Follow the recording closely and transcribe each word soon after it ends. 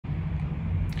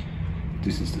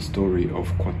This is the story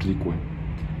of Coatlicue,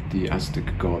 the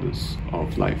Aztec goddess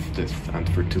of life, death, and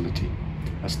fertility,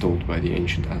 as told by the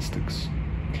ancient Aztecs.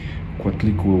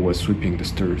 Coatlicue was sweeping the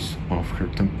stairs of her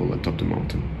temple atop the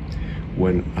mountain,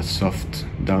 when a soft,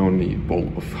 downy ball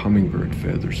of hummingbird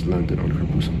feathers landed on her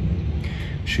bosom.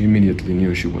 She immediately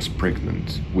knew she was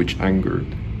pregnant, which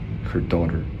angered her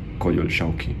daughter,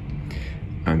 Coatlicue,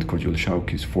 and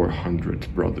Coatlicue 400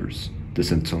 brothers,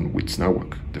 descent on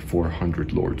Huitznahuac, the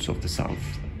 400 lords of the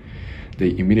south.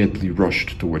 They immediately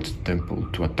rushed towards the temple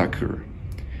to attack her,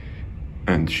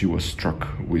 and she was struck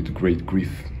with great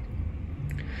grief.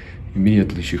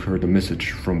 Immediately she heard a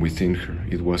message from within her.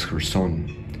 It was her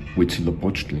son,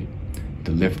 Huitzilopochtli,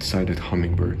 the left-sided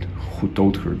hummingbird, who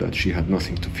told her that she had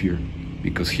nothing to fear,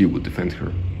 because he would defend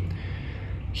her.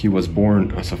 He was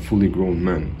born as a fully grown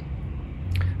man,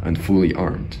 and fully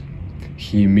armed.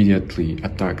 He immediately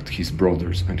attacked his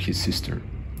brothers and his sister,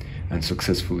 and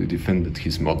successfully defended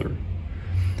his mother.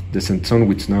 The Sentzon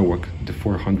Huitznahuac, the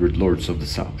 400 lords of the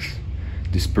south,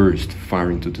 dispersed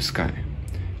far into the sky,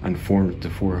 and formed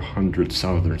the 400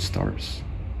 southern stars.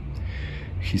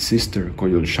 His sister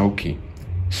Coatlicue,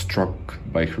 struck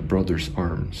by her brother's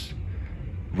arms,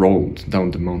 rolled down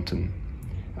the mountain,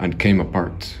 and came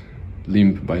apart,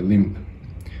 limb by limb.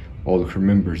 All her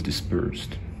members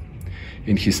dispersed.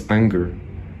 In his anger,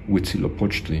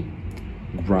 Huitzilopochtli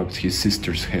grabbed his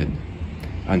sister's head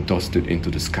and tossed it into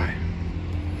the sky.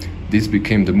 This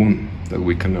became the moon that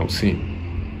we can now see,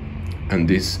 and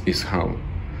this is how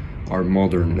our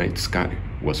modern night sky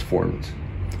was formed,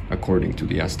 according to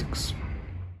the Aztecs.